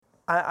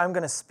I'm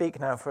going to speak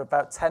now for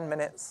about 10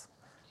 minutes,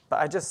 but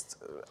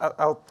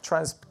I'll try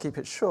and keep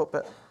it short,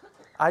 but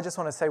I just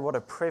want to say what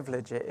a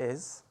privilege it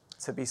is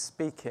to be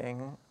speaking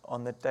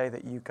on the day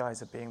that you guys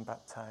are being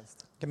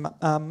baptized.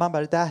 من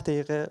برای 10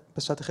 دقیقه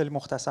به صورت خیلی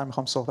مختصر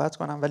میخوام صحبت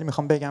کنم، ولی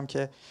میخوام بگم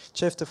که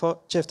چه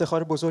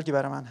افتخار بزرگی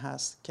برای من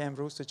هست که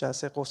امروز تو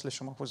جلسه غسل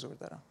شما حضور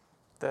دارم.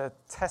 The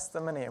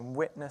testimony and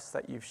witness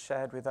that you've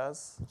shared with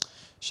us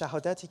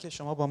شهادتی که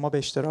شما با ما به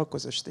اشتراک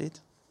گذاشتید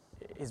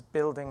is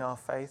building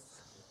our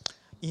faith.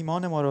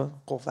 ایمان ما رو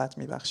قوت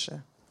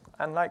میبخشه.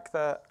 And like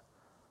the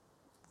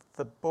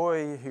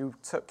boy who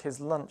took his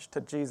lunch to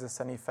Jesus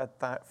and he fed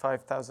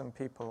 5,000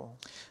 people.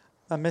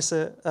 و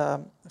مثل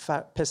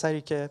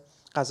پسری که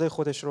غذای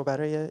خودش رو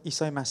برای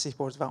عیسی مسیح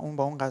برد و اون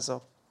با اون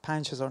غذا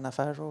 5,000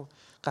 نفر رو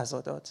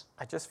غذا داد.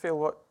 I just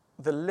feel what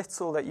the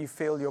little that you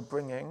feel you're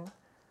bringing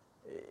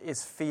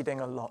is feeding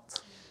a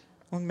lot.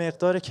 اون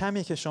مقدار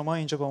کمی که شما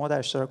اینجا با ما در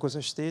اشتراک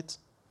گذاشتید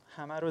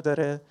همه رو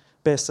داره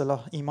به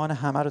اصطلاح ایمان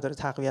همه رو داره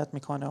تقویت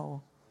میکنه و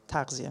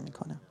تغذیه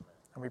میکنه.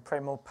 And we pray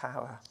more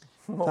power.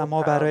 و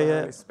ما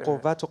برای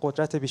قوت و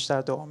قدرت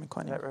بیشتر دعا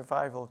میکنیم. Let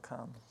revival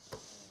come.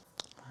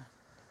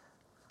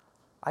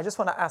 I just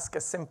want to ask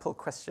a simple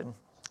question.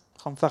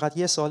 میخوام فقط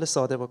یه سوال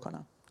ساده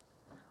بکنم.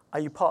 Are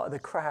you part of the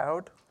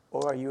crowd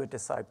or are you a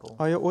disciple?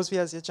 آیا عضوی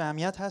از یه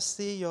جمعیت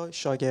هستی یا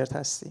شاگرد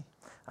هستی؟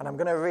 And I'm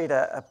going to read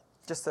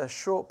just a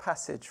short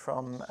passage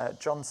from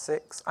John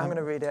 6. I'm going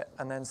to read it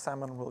and then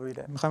Simon will read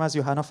it. میخوایم از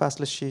یوحنا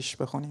فصل 6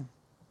 بخونیم.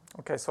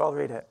 Okay, so I'll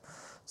read it.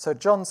 So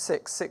John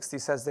 6:60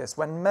 says this,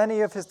 when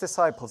many of his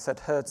disciples had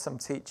heard some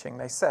teaching,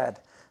 they said,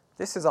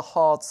 this is a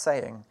hard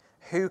saying,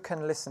 who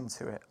can listen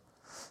to it?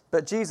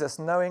 But Jesus,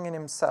 knowing in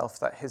himself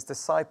that his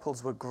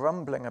disciples were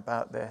grumbling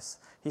about this,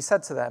 he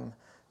said to them,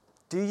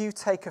 do you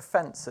take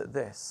offense at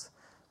this?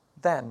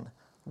 Then,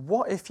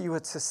 what if you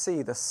were to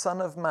see the Son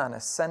of Man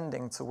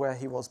ascending to where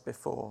he was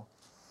before?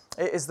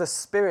 It is the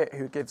Spirit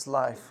who gives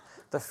life.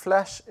 The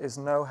flesh is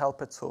no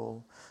help at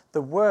all.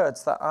 The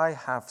words that I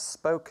have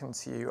spoken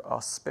to you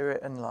are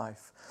spirit and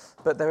life.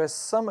 But there are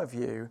some of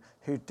you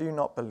who do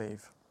not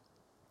believe.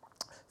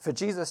 For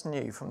Jesus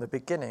knew from the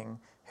beginning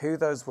who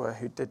those were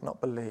who did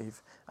not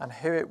believe and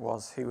who it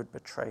was who would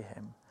betray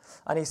him.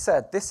 And he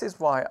said, this is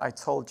why I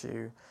told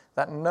you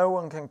that no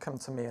one can come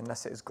to me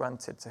unless it is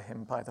granted to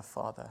him by the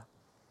Father.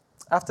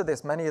 After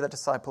this, many of the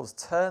disciples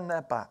turned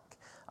their back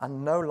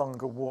and no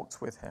longer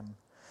walked with him.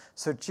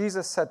 So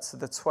Jesus said to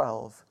the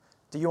 12,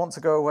 do you want to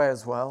go away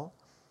as well?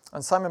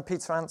 And Simon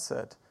Peter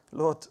answered,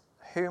 Lord,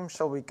 whom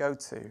shall we go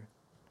to?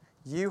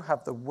 You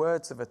have the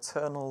words of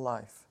eternal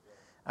life,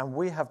 and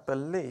we have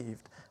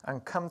believed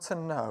and come to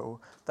know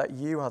that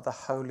you are the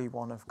Holy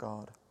One of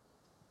God.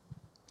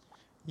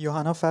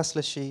 یوحنا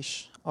فصل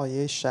 6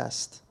 آیه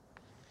 60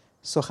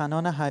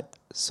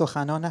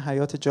 سخنان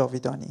حیات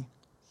جاویدانی.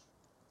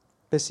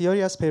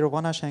 بسیاری از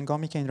پیروانش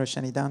هنگامی که این را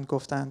شنیدند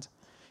گفتند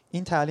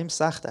این تعلیم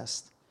سخت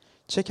است.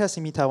 چه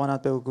کسی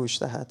میتواند به او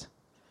گوش دهد؟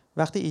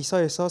 وقتی عیسی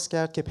احساس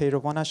کرد که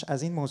پیروانش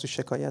از این موضوع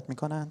شکایت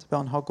میکنند به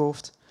آنها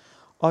گفت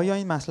آیا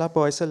این مطلب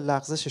باعث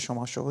لغزش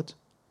شما شد؟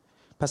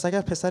 پس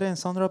اگر پسر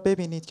انسان را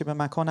ببینید که به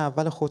مکان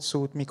اول خود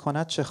صعود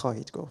میکند چه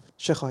خواهید گفت؟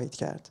 چه خواهید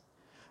کرد؟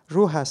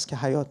 روح است که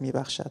حیات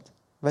میبخشد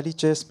ولی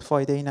جسم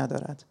فایده ای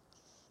ندارد.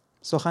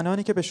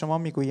 سخنانی که به شما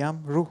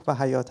میگویم روح و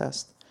حیات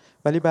است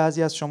ولی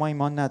بعضی از شما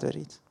ایمان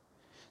ندارید.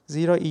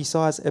 زیرا عیسی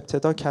از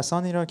ابتدا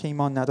کسانی را که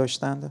ایمان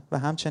نداشتند و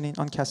همچنین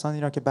آن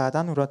کسانی را که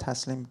بعداً او را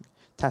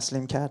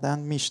تسلیم کردند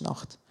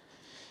میشناخت.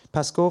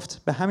 پس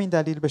گفت به همین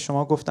دلیل به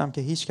شما گفتم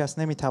که هیچ کس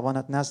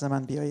نمیتواند نزد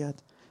من بیاید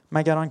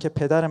مگر آنکه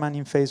پدر من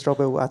این فیض را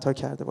به او عطا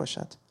کرده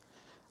باشد.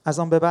 از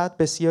آن به بعد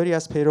بسیاری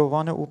از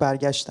پیروان او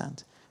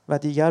برگشتند و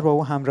دیگر با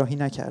او همراهی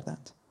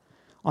نکردند.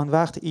 آن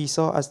وقت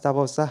عیسی از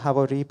 12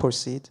 حواری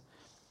پرسید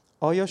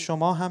آیا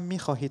شما هم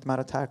میخواهید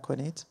مرا ترک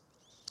کنید؟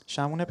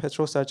 شمعون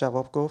پتروس در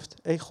جواب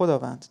گفت ای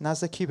خداوند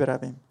نزد کی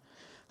برویم؟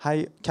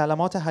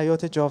 کلمات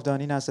حیات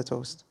جاودانی نزد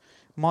توست.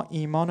 ما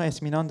ایمان و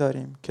اطمینان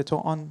داریم که تو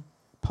آن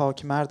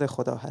پاک مرد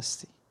خدا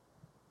هستی.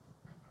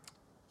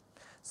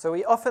 So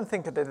we often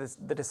think of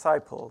the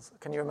disciples.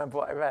 Can you remember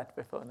what I read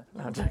before?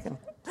 No, I'm joking.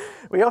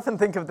 We often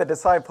think of the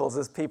disciples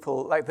as people,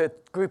 like the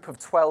group of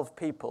 12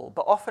 people.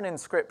 But often in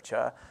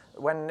Scripture,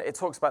 when it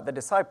talks about the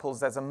disciples,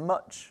 there's a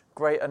much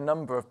greater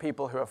number of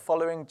people who are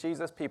following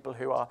Jesus, people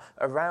who are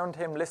around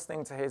him,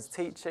 listening to his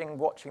teaching,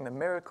 watching the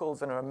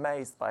miracles, and are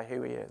amazed by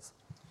who he is.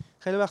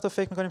 خیلی وقتا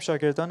فکر می‌کنیم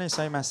شاگردان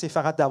عیسی مسیح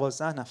فقط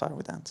 12 نفر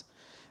بودند.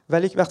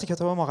 ولی وقتی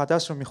کتاب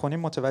مقدس رو می‌خونیم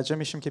متوجه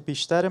میشیم که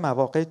بیشتر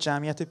مواقع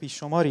جمعیت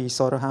بیشماری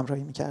عیسی رو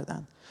همراهی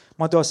می‌کردند.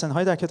 ما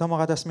داستان‌هایی در کتاب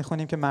مقدس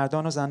می‌خونیم که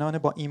مردان و زنان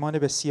با ایمان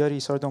بسیاری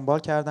عیسی رو دنبال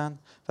کردند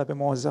و به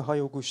موعظه‌های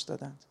او گوش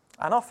دادند.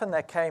 And often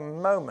there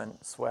came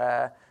moments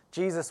where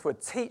Jesus would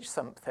teach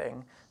something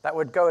that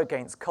would go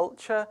against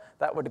culture,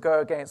 that would go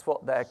against what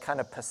their kind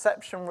of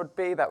perception would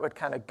be, that would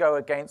kind of go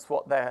against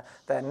what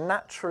they're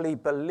naturally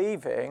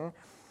believing.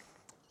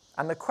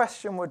 And the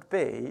question would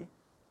be,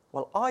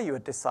 well, are you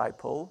a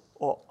disciple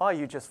or are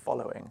you just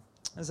following?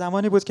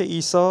 زمانی بود که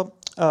عیسی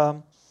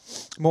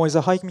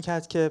موعظه‌هایی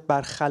می‌کرد که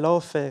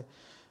برخلاف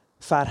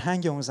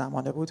فرهنگ اون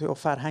زمانه بود و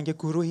فرهنگ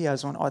گروهی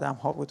از اون آدم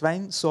ها بود و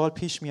این سوال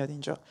پیش میاد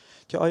اینجا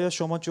که آیا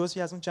شما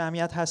جزئی از اون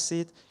جمعیت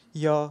هستید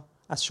یا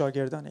از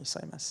شاگردان عیسی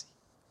مسیح؟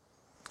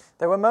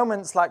 There were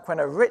moments like when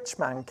a rich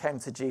man came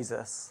to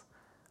Jesus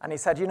and he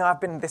said, you know,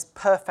 I've been this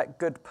perfect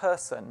good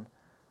person.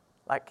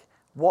 Like,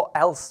 what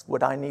else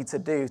would I need to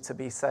do to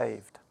be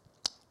saved?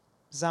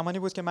 زمانی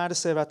بود که مرد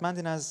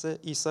ثروتمندی از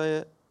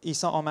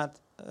عیسی آمد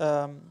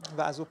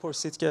و از او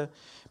پرسید که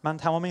من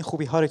تمام این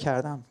خوبی ها رو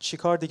کردم، چی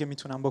کار دیگه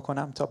میتونم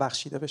بکنم تا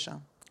بخشیده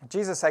بشم؟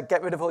 Jesus said,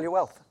 get rid of all your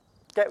wealth.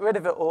 Get rid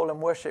of it all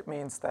and worship me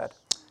instead.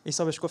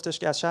 عیسی بهش گفتش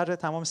که از شر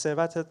تمام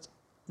ثروتت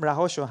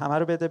رها شو، همه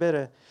رو بده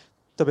بره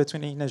تا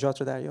بتونی نجات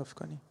رو دریافت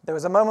کنی. There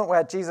was a moment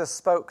where Jesus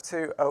spoke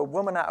to a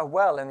woman at a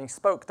well and he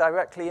spoke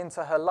directly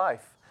into her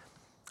life.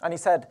 And he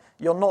said,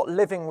 you're not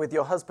living with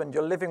your husband,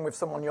 you're living with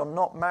someone you're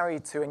not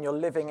married to and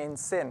you're living in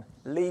sin.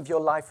 Leave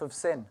your life of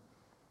sin.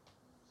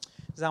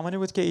 زمانی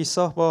بود که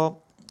عیسی با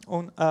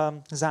اون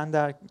زن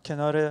در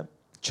کنار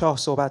چاه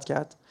صحبت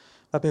کرد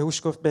و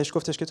بهش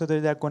گفتش که تو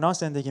داری در گناه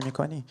زندگی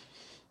میکنی.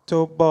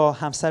 تو با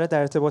همسر در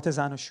ارتباط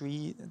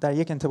زناشویی، در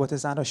یک ارتباط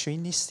زناشویی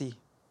نیستی.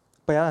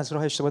 باید از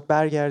راه اشتباهات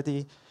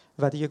برگردی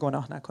و دیگه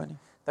گناه نکنی.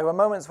 There were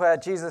moments where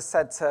Jesus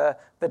said to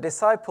the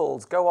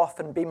disciples, go off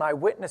and be my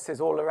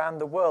witnesses all around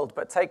the world,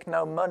 but take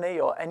no money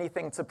or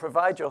anything to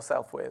provide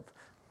yourself with.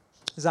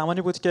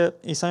 زمانی بود که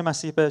عیسی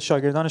مسیح به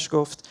شاگردانش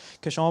گفت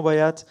که شما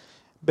باید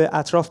به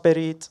اطراف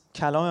برید،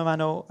 کلام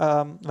منو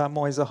و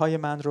موعظه های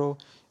من رو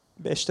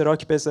به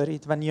اشتراک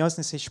بذارید و نیاز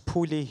نیست هیچ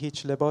پولی،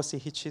 هیچ لباسی،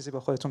 هیچ چیزی با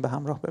خودتون به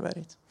همراه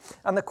ببرید.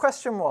 And the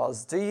question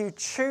was, do you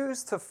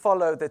choose to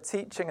follow the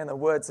teaching and the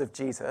words of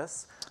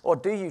Jesus, or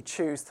do you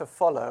choose to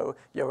follow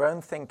your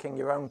own thinking,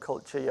 your own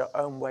culture, your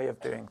own way of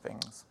doing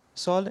things?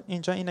 سوال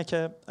اینجا اینه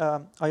که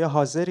آیا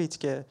حاضرید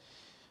که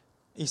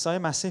عیسی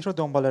مسیح رو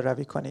دنبال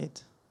روی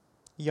کنید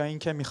یا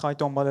اینکه میخواید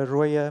دنبال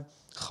روی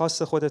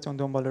خاص خودتون،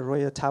 دنبال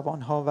روی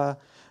توانها و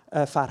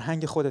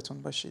فرهنگ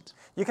خودتون باشید؟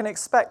 You can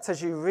expect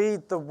as you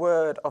read the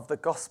word of the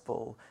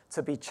gospel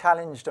to be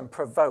challenged and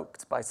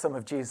provoked by some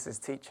of Jesus'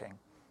 teaching.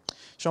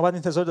 شما باید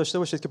انتظار داشته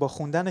باشید که با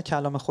خوندن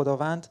کلام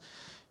خداوند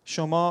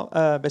شما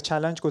به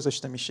چالش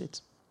گذاشته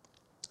میشید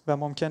و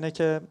ممکنه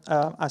که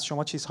از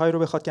شما چیزهایی رو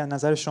بخواد که از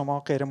نظر شما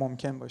غیر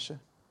ممکن باشه.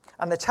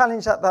 And the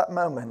challenge at that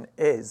moment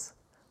is,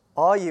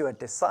 are you a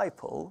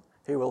disciple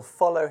who will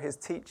follow his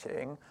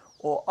teaching,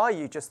 or are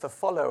you just a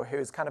follower who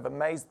is kind of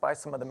amazed by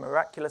some of the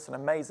miraculous and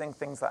amazing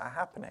things that are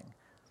happening?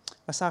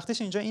 و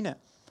سختیش اینجا اینه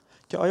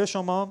که آیا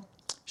شما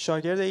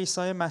شاگرد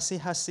عیسی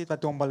مسیح هستید و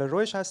دنبال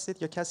رویش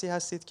هستید یا کسی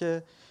هستید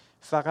که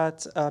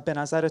فقط به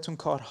نظرتون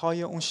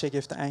کارهای اون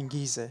شگفت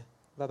انگیزه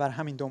و بر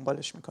همین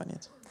دنبالش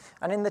میکنید.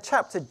 And in the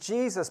chapter,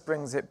 Jesus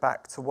brings it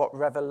back to what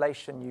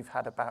revelation you've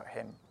had about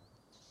him.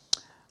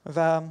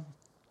 و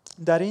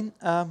در این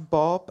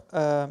باب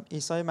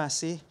عیسی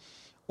مسیح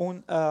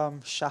اون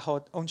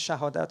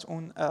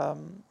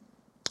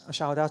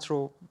شهادت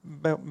رو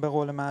به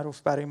قول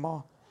معروف برای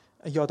ما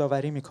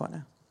یادآوری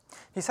میکنه.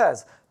 He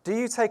says, do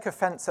you take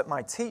offense at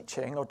my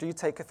teaching or do you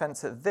take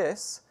offense at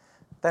this?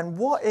 Then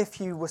what if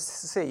you were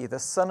to see the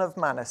Son of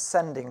Man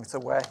ascending to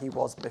where he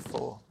was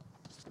before?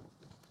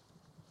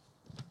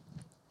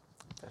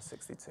 Verse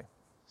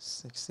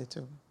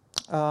 62.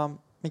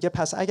 میگه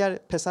پس اگر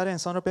پسر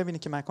انسان رو ببینی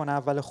که مکان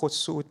اول خود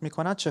صعود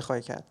میکند چه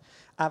خواهی کرد؟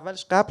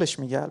 قبلش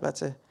میگه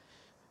البته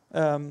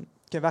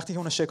که وقتی که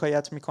اونا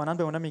شکایت میکنن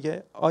به اونا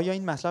میگه آیا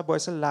این مطلب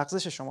باعث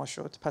لغزش شما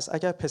شد؟ پس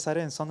اگر پسر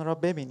انسان را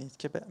ببینید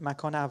که به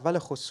مکان اول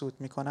خود صعود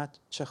میکند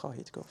چه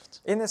خواهید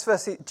گفت؟ In this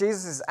verse,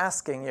 Jesus is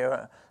asking you,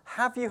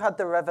 have you had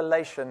the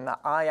revelation that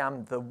I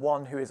am the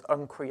one who is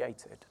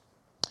uncreated?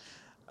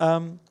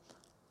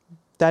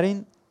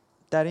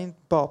 در این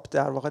باب،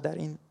 در واقع در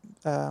این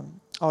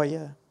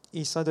آیه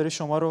عیسی داره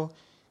شما رو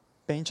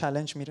به این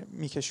چالش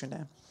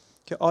میکشونه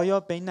که آیا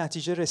به این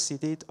نتیجه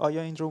رسیدید،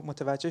 آیا این رو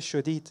متوجه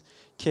شدید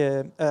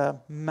که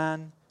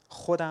من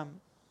خودم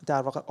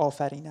در واقع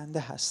آفریننده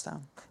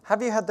هستم؟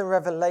 Have you had the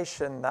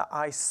revelation that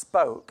I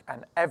spoke and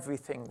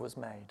everything was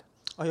made?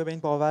 آیا به این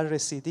باور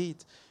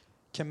رسیدید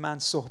که من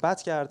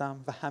صحبت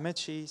کردم و همه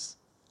چیز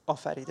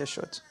آفریده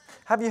شد؟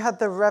 Have you had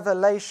the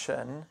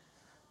revelation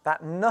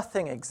that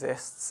nothing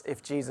exists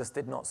if Jesus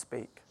did not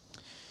speak?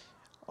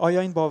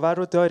 آیا این باور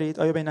رو دارید؟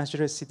 آیا به این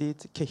نتیجه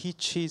رسیدید که هیچ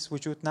چیز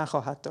وجود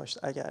نخواهد داشت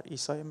اگر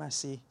عیسی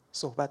مسیح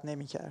صحبت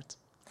نمی کرد؟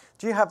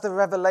 Do you have the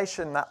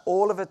revelation that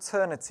all of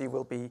eternity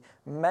will be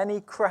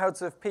many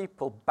crowds of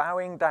people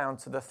bowing down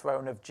to the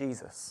throne of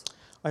Jesus?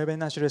 آیا به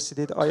این نتیجه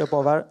رسیدید؟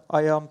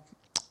 آیا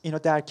اینو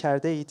درک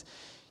کرده اید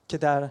که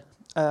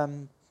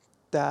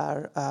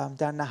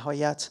در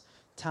نهایت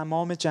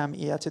تمام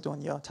جمعیت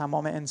دنیا،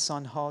 تمام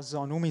انسان‌ها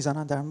زانو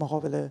میزنن در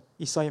مقابل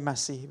عیسی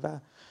مسیح و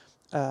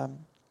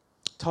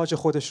تاج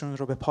خودشون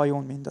رو به پای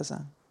اون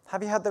میندازن؟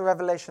 Have you had the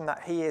revelation that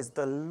he is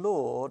the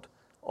Lord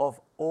of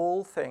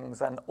all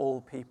things and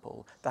all people,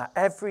 that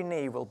every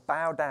knee will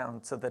bow down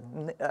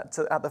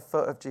at the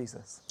foot of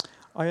Jesus?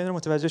 آیا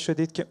متوجه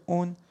شدید که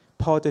اون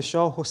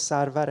پادشاه و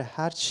سرور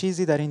هر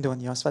چیزی در این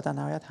دنیاست و در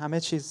نهایت همه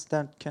چیز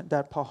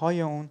در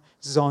پاهای اون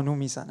زانو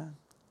میزنن؟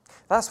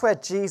 That's where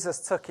Jesus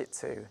took it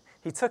to.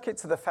 He took it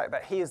to the fact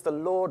that he is the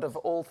Lord of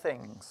all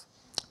things.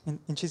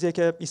 این چیزیه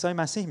که عیسی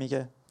مسیح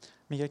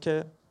میگه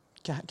که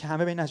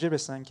همه به این نتیجه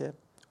برسن که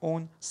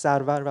اون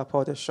سرور و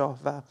پادشاه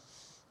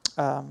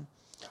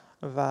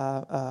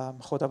و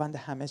خداوند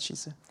همه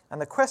چیزه.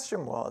 And the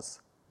question was,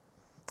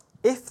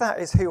 if that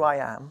is who I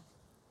am,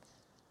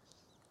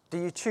 do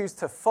you choose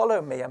to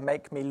follow me and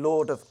make me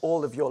Lord of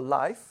all of your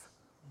life?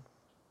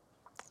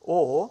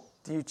 Or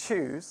do you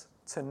choose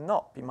to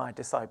not be my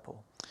disciple?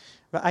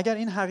 و اگر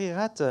این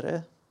حقیقت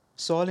داره،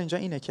 سوال اینجا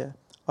اینه که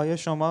آیا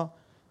شما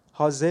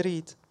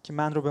حاضرید که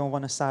من رو به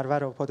عنوان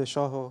سرور و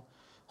پادشاه و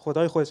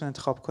خدای خودتون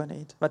انتخاب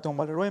کنید و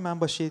دنبال روی من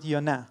باشید یا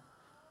نه؟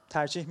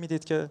 ترجیح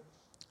میدید که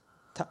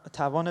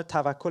توان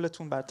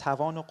توکلتون بر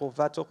توان و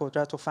قوت و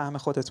قدرت و فهم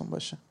خودتون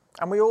باشه.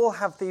 And we all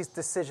have these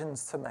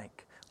decisions to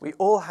make. We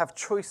all have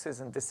choices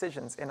and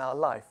decisions in our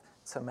life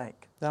to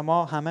make. و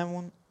ما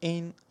هممون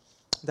این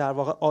در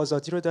واقع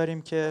آزادی رو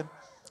داریم که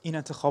این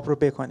انتخاب رو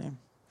بکنیم.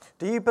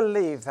 Do you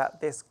believe that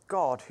this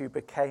God who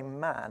became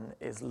man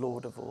is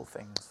Lord of all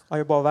things?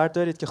 آیا باور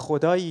دارید که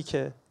خدایی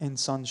که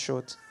انسان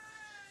شد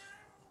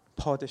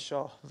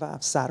پادشاه و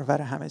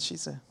سرور همه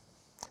چیزه؟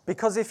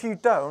 Because if you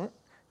don't,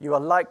 you are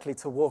likely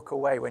to walk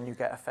away when you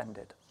get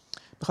offended.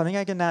 بخاطر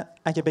اینکه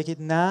اگه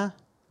بگید نه،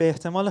 به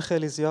احتمال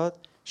خیلی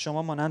زیاد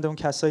شما مانند اون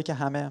کسایی که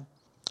همه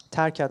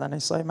ترک کردن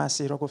عیسی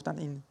مسیح رو گفتن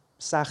این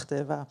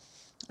سخته و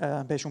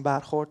بهشون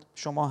برخورد،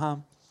 شما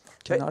هم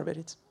کنار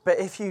برید. But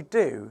if you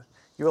do,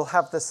 you will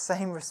have the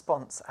same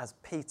response as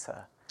Peter.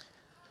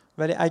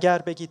 ولی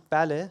اگر بگید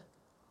بله،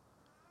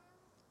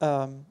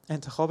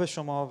 انتخاب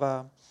شما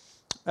و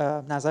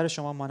نظر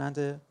شما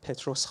مانند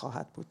پتروس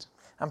خواهد بود.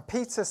 And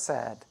Peter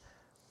said,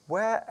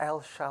 "Where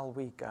else shall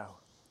we go?"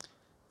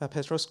 و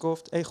پتروس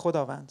گفت ای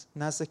خداوند،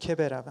 نزد که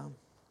بروم؟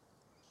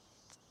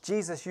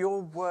 Jesus,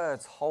 your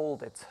words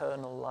hold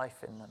eternal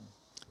life in them.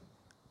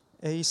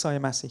 ای عیسی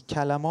مسیح،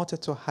 کلمات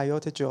تو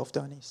حیات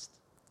جاودانی است.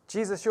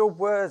 Jesus, your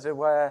words are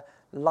where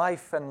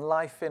life and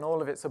life in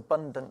all of its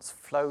abundance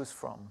flows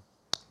from.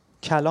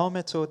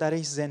 کلام تو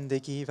درش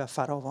زندگی و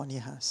فراوانی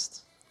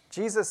هست.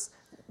 Jesus,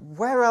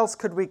 where else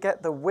could we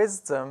get the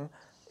wisdom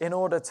in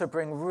order to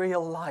bring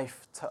real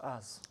life to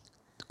us?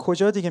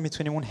 کجا دیگه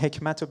میتونیم اون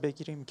حکمت رو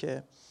بگیریم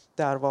که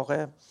در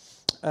واقع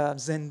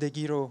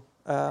زندگی رو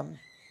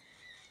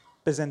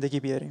به زندگی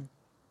بیاریم؟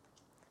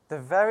 The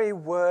very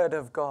word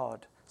of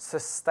God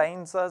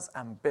sustains us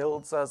and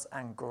builds us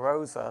and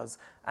grows us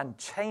and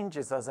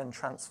changes us and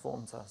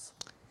transforms us.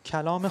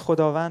 کلام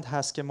خداوند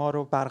هست که ما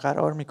رو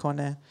برقرار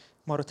میکنه،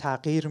 ما رو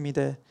تغییر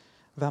میده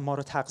و ما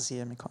رو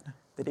تغذیه میکنه.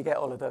 Did he get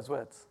all of those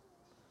words?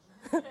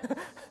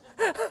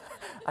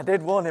 I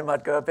did warn him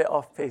I'd go a bit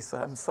off piece, so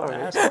I'm sorry.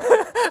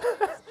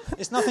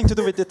 It's nothing to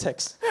do with the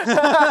text.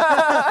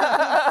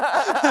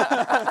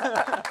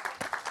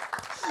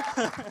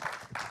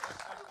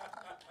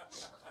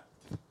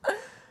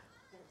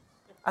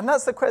 And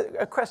that's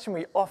a question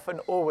we often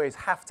always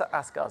have to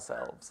ask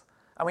ourselves.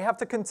 And we have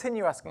to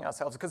continue asking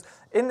ourselves, because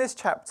in this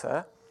chapter,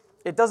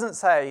 it doesn't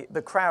say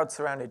the crowd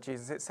surrounded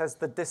Jesus, it says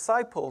the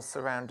disciples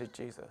surrounded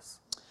Jesus.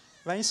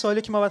 و این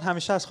سوالی که ما باید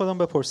همیشه از خودمون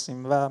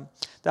بپرسیم و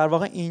در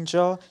واقع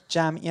اینجا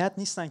جمعیت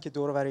نیستن که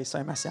دور و بر عیسی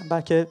مسیحن،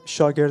 بلکه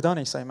شاگردان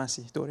عیسی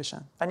مسیح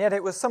دورشن. And yet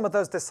it was some of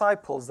those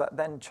disciples that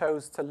then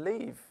chose to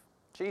leave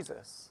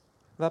Jesus.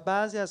 و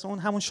بعضی از اون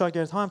همون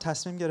شاگردها هم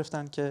تصمیم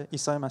گرفتن که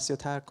عیسی مسیح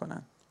رو ترک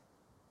کنن.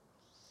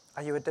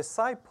 Are you a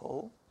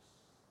disciple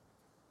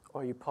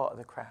or are you part of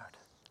the crowd?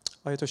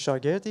 آیا تو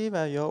شاگردی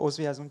و یا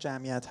عضوی از اون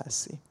جمعیت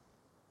هستی؟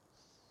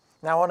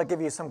 Now I want to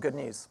give you some good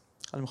news.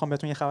 حالا میخوام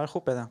بهتون یه خبر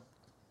خوب بدم.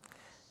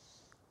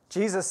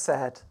 Jesus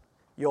said,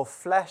 your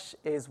flesh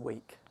is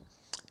weak.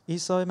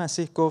 عیسی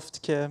مسیح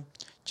گفت که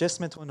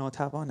جسم تو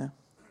ناتوانه.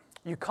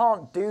 You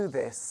can't do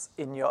this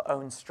in your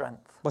own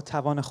strength. با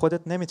توان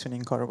خودت نمیتونی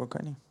این کارو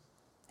بکنی.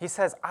 He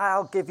says,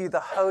 I'll give you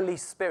the Holy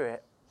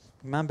Spirit.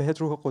 من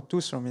بهت روح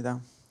قدوس رو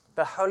میدم.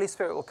 The Holy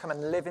Spirit will come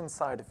and live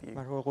inside of you. و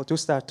روح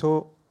قدوس در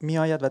تو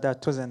میآید و در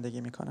تو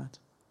زندگی میکند.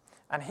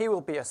 And he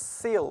will be a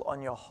seal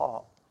on your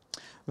heart.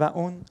 و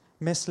اون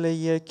مثل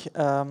یک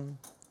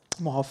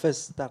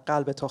محافظ در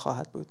قلب تو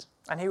خواهد بود.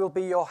 And he will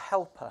be your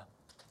helper.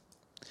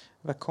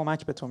 و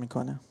کمک به تو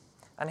میکنه.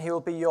 And he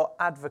will be your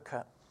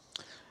advocate.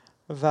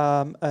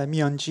 و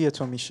میانجی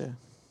تو میشه.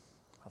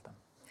 Well done.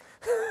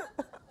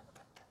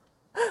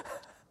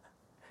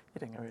 You're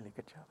doing a really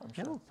good job, I'm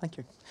sure. Oh, thank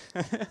you.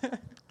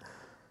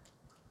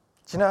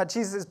 Do you know at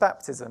Jesus'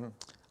 baptism?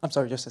 I'm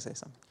sorry, just to say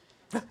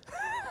something.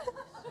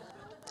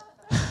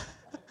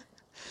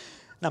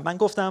 نه من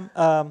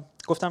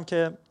گفتم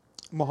که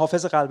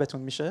محافظ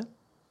قلبتون میشه.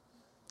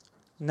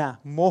 نه،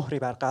 مهری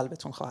بر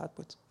قلبتون خواهد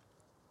بود.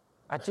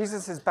 At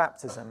Jesus'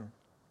 baptism,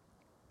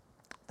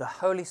 the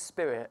Holy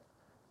Spirit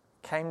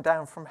came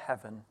down from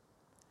heaven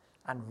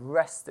and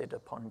rested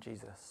upon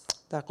Jesus.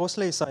 در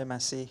غسل عیسی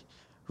مسیح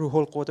روح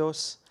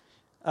القدس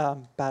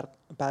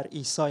بر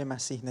عیسی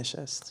مسیح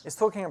نشست. It's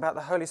talking about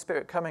the Holy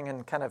Spirit coming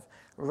and kind of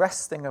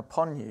resting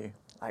upon you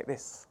like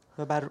this.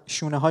 و بر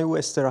شونه های او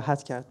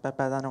استراحت کرد، بر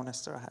بدن اون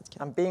استراحت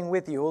کرد. And being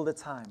with you all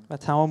the time. و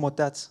تمام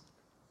مدت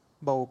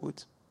با او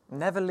بود.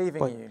 never leaving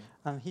با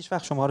you, هیچ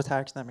وقت شما رو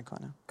ترک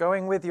نمیکنه.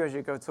 going with you as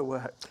you go to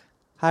work,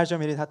 هر جا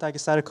میرید، حتی اگه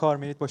سر کار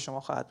میرید، با شما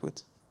خواهد بود.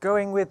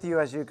 going with you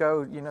as you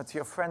go, to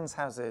your friends'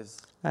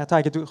 houses, حتی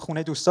اگه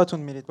خونه دوستاتون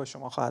میرید، با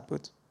شما خواهد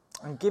بود.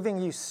 and giving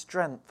you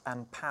strength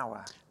and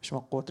power,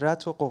 شما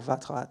قدرت و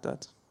قوت خواهد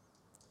داد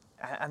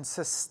and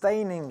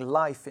sustaining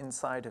life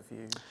inside of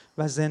you.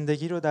 و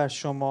زندگی رو در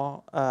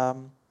شما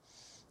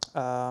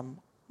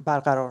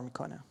برقرار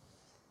میکنه.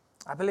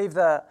 I believe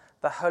that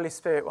the Holy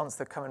Spirit wants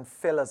to come and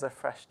fill us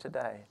afresh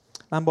today.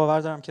 من باور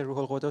دارم که روح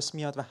القدس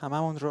میاد و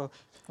هممون رو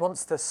Wants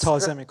to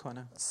تازه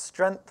میکنه.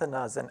 strengthen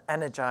us and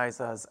energize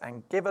us and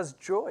give us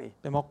joy.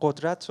 به ما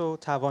قدرت و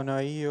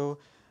توانایی و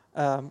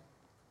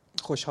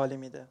خوشحالی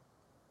میده.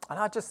 And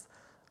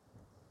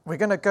we're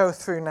going to go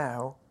through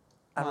now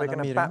and we're going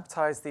to میریم.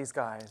 baptize these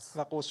guys.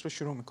 و قدس رو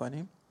شروع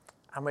میکنیم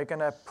And we're going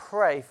to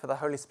pray for the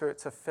Holy Spirit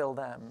to fill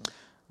them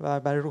و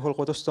برای روح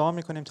القدس دعا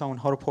میکنیم تا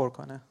اونها رو پر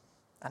کنه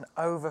and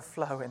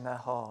overflow in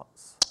their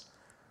hearts.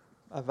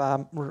 و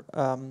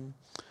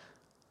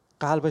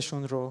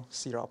قلبشون رو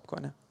سیراب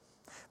کنه.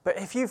 But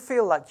if you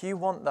feel like you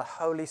want the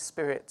Holy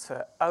Spirit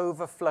to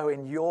overflow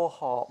in your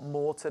heart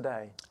more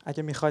today,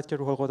 اگه میخواید که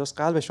روح القدس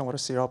قلب شما رو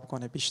سیراب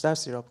کنه، بیشتر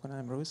سیراب کنه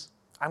امروز،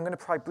 I'm going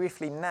to pray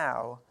briefly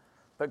now,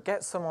 but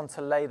get someone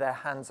to lay their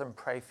hands and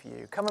pray for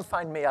you. Come and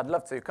find me. I'd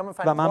love to. Come and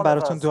find و one من of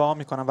براتون us. دعا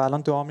میکنم و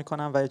الان دعا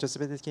میکنم و اجازه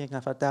بدید که یک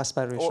نفر دست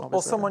بر روی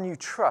شما Or someone بذاره. you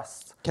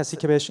trust کسی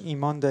که بهش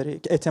ایمان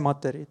دارید، اعتماد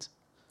دارید،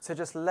 to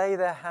just lay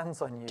their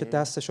hands on که you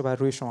دستشو بر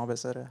روی شما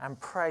بذاره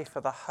and pray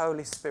for the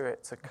Holy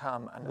Spirit to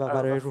come and و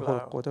برای روح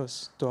overflow.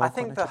 القدس I دعا think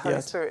کنه the که Holy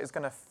بیاد. Spirit is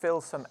going to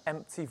fill some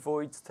empty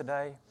voids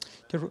today.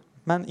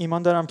 من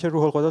ایمان دارم که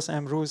روح القدس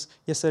امروز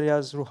یه سری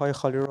از روح‌های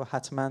خالی رو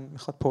حتما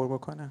میخواد پر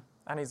بکنه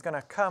And he's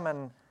going to come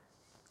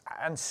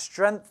and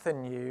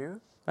strengthen you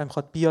و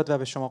میخواد بیاد و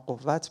به شما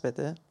قوت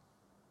بده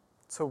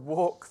to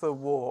walk the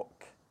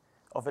walk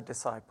of a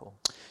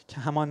disciple. که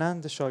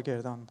همانند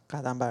شاگردان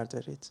قدم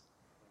بردارید.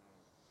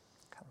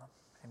 Come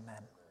on.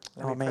 Amen.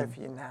 Let me pray Amen. for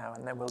you now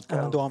and then we'll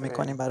الان go دعا through.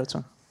 میکنیم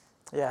براتون.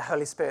 Yeah,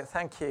 Holy Spirit,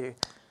 thank you.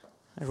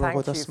 روح Thank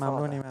القدس you,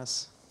 ممنونیم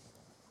از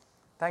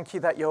Thank you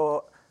that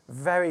you're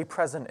very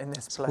present in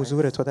this place.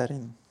 حضور تو در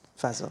این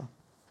فضا.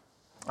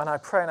 And I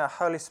pray now,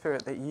 Holy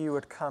Spirit, that you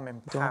would come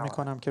in دعا power.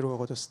 میکنم که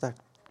روح القدس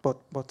با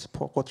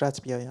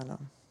قدرت بیای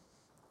الان.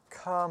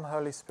 Come,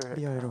 Holy Spirit.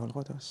 بیای روح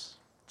القدس.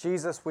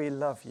 Jesus, we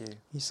love you.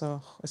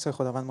 عیسی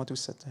خداوند ما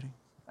دوستت داریم.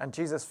 And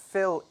Jesus,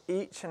 fill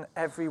each and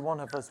every one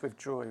of us with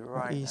joy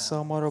right عیسی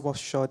now. ما رو با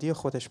شادی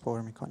خودش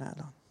پر میکنه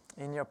الان.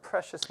 In your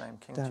precious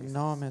name, King در Jesus.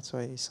 نام تو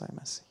عیسی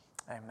مسیح.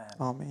 Amen.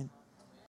 آمین.